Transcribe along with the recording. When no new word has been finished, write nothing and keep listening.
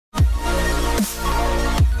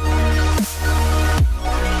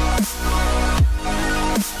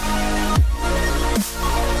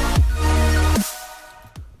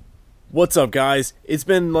What's up, guys? It's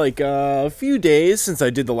been like a few days since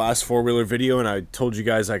I did the last four-wheeler video, and I told you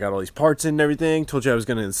guys I got all these parts in and everything, told you I was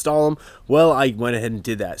going to install them. Well, I went ahead and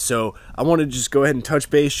did that, so I wanted to just go ahead and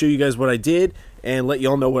touch base, show you guys what I did, and let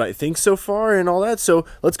y'all know what I think so far and all that. So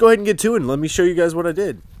let's go ahead and get to it, and let me show you guys what I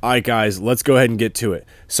did. Alright guys, let's go ahead and get to it.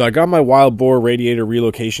 So I got my Wild Boar radiator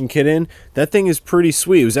relocation kit in. That thing is pretty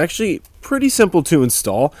sweet. It was actually pretty simple to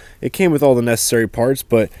install. It came with all the necessary parts,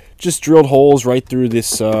 but just drilled holes right through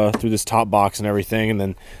this top box and everything, and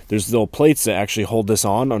then there's little plates that actually hold this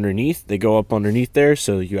on underneath. They go up underneath there,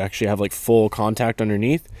 so you actually have like full contact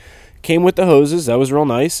underneath. Came with the hoses. That was real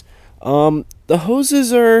nice. The hoses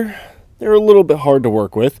they're a little bit hard to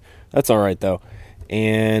work with. That's all right though.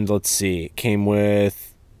 And let's see, it came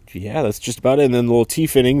with, yeah, that's just about it. And then the little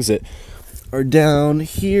T-fittings that are down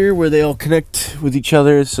here where they all connect with each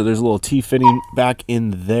other. So there's a little T-fitting back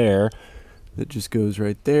in there that just goes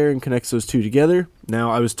right there and connects those two together.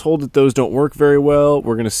 Now, I was told that those don't work very well.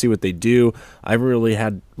 We're going to see what they do. I haven't really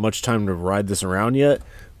had much time to ride this around yet,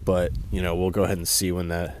 but, you know, we'll go ahead and see when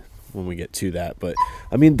we get to that. But,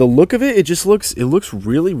 I mean, the look of it, it looks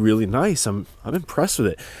really, really nice. I'm impressed with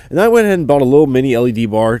it. And I went ahead and bought a little mini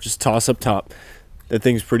LED bar, just toss up top. That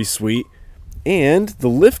thing's pretty sweet. And the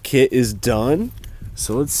lift kit is done.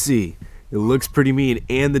 So, let's see. It looks pretty mean,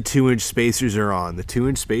 and the 2-inch spacers are on. The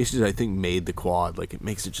 2-inch spacers, I think, made the quad. Like, it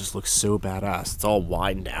makes it just look so badass. It's all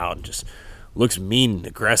widened out and just looks mean and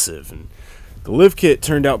aggressive. And the lift kit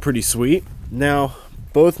turned out pretty sweet. Now,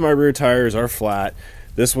 both my rear tires are flat.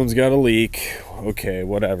 This one's got a leak. Okay,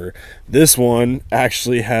 whatever. This one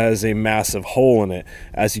actually has a massive hole in it.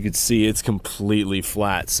 As you can see, it's completely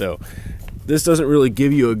flat. So, this doesn't really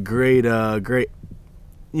give you a great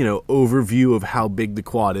you know, overview of how big the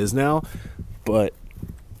quad is now, but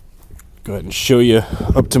go ahead and show you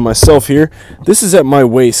up to myself here. This is at my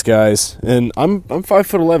waist, guys, and I'm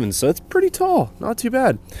 5'11", so that's pretty tall, not too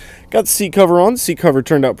bad. Got the seat cover on. The seat cover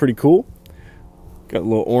turned out pretty cool. Got a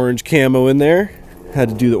little orange camo in there. Had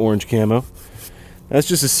to do the orange camo. That's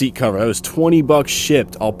just a seat cover. That was 20 bucks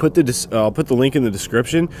shipped. I'll put the link in the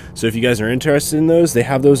description. So if you guys are interested in those, they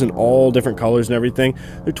have those in all different colors and everything.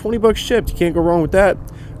 They're 20 bucks shipped. You can't go wrong with that.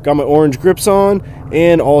 Got my orange grips on,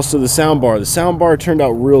 and also the sound bar. The sound bar turned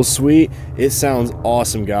out real sweet. It sounds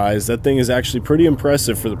awesome, guys. That thing is actually pretty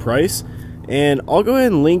impressive for the price. And I'll go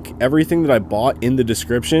ahead and link everything that I bought in the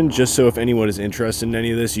description, just so if anyone is interested in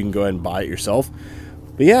any of this, you can go ahead and buy it yourself.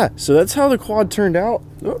 But yeah, so that's how the quad turned out.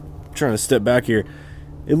 Oh, trying to step back here.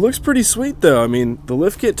 It looks pretty sweet though. I mean, the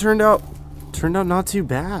lift kit turned out not too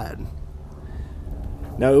bad.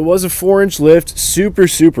 Now, it was a 4-inch lift,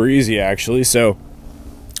 super easy actually. So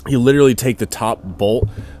you literally take the top bolt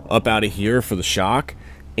up out of here for the shock,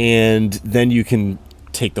 and then you can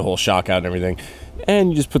take the whole shock out and everything.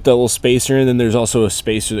 And you just put that little spacer in. Then there's also a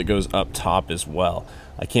spacer that goes up top as well.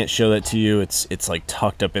 I can't show that to you. It's like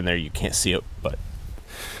tucked up in there. You can't see it, but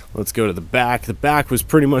let's go to the back. The back was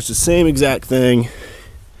pretty much the same exact thing.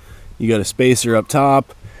 You got a spacer up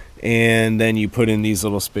top, and then you put in these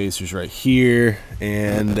little spacers right here,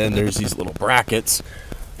 and then there's these little brackets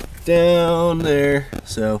down there.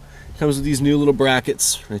 So it comes with these new little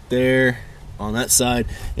brackets right there on that side,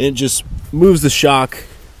 and it just moves the shock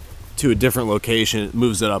to a different location. It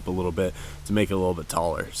moves it up a little bit to make it a little bit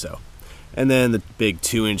taller. So, and then the big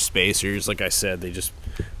 2-inch spacers, like I said, they just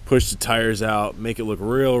push the tires out, make it look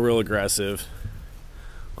real aggressive.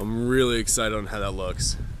 I'm really excited on how that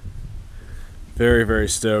looks. Very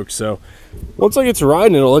stoked. So once I get to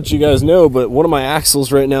riding it, I'll let you guys know. But one of my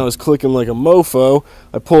axles right now is clicking like a mofo.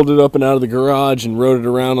 I pulled it up and out of the garage and rode it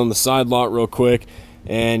around on the side lot real quick,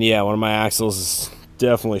 and yeah, one of my axles is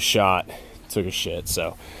definitely shot. Took a shit.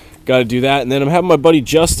 So got to do that. And then I'm having my buddy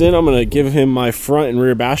Justin, I'm going to give him my front and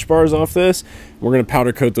rear bash bars off this. We're going to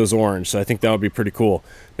powder coat those orange, so I think that would be pretty cool.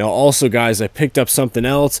 Now also, guys, I picked up something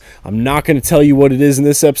else. I'm not going to tell you what it is in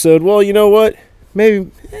this episode. Well, you know what, maybe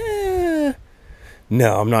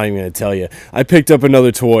no, I'm not even going to tell you. I picked up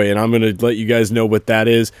another toy, and I'm going to let you guys know what that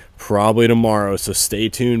is probably tomorrow, so stay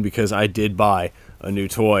tuned, because I did buy a new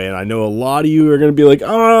toy, and I know a lot of you are going to be like,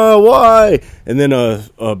 oh, why? And then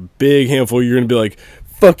a big handful, you're going to be like,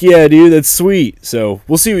 fuck yeah, dude, that's sweet. So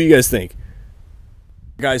we'll see what you guys think.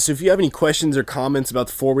 Guys, so if you have any questions or comments about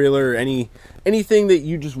the four-wheeler or anything that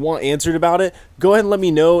you just want answered about it, go ahead and let me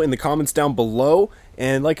know in the comments down below.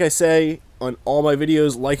 And like I say on all my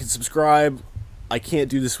videos, like and subscribe. I can't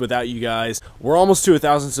do this without you guys. We're almost to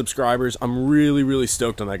 1,000 subscribers. I'm really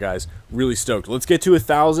stoked on that, guys. Really stoked. Let's get to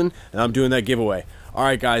 1,000, and I'm doing that giveaway. All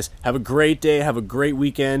right, guys. Have a great day. Have a great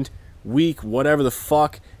weekend, week, whatever the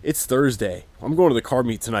fuck. It's Thursday. I'm going to the car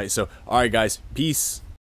meet tonight. So, all right, guys. Peace.